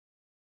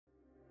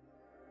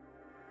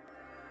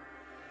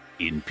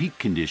In peak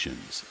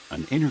conditions,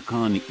 an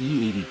Enercon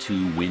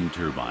E82 wind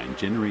turbine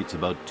generates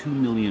about 2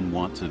 million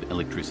watts of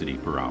electricity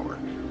per hour,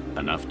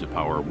 enough to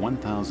power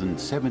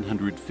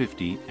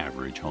 1,750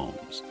 average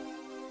homes.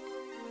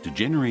 To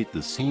generate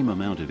the same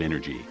amount of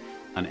energy,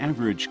 an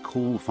average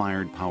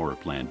coal-fired power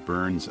plant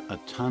burns a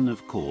ton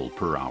of coal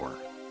per hour.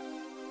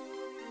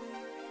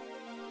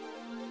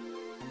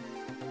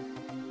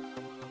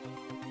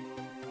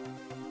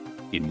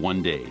 In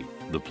one day,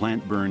 the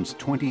plant burns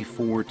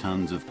 24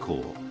 tons of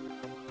coal.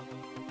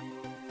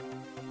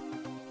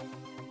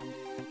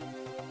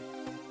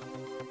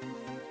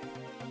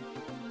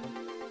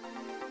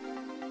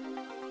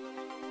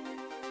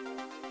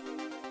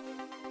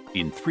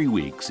 In 3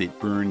 weeks, it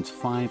burns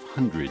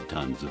 500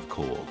 tons of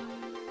coal.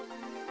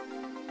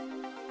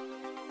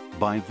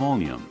 By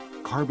volume,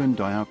 carbon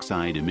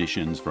dioxide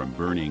emissions from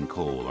burning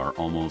coal are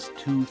almost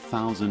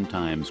 2,000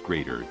 times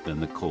greater than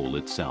the coal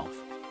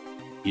itself.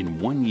 In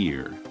 1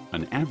 year,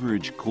 an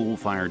average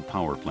coal-fired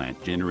power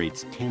plant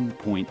generates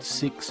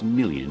 10.6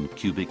 million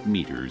cubic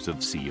meters of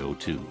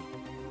CO2.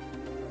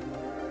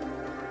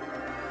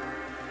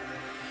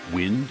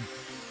 Wind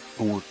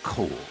or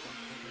coal?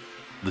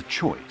 The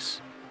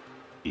choice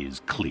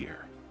is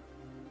clear.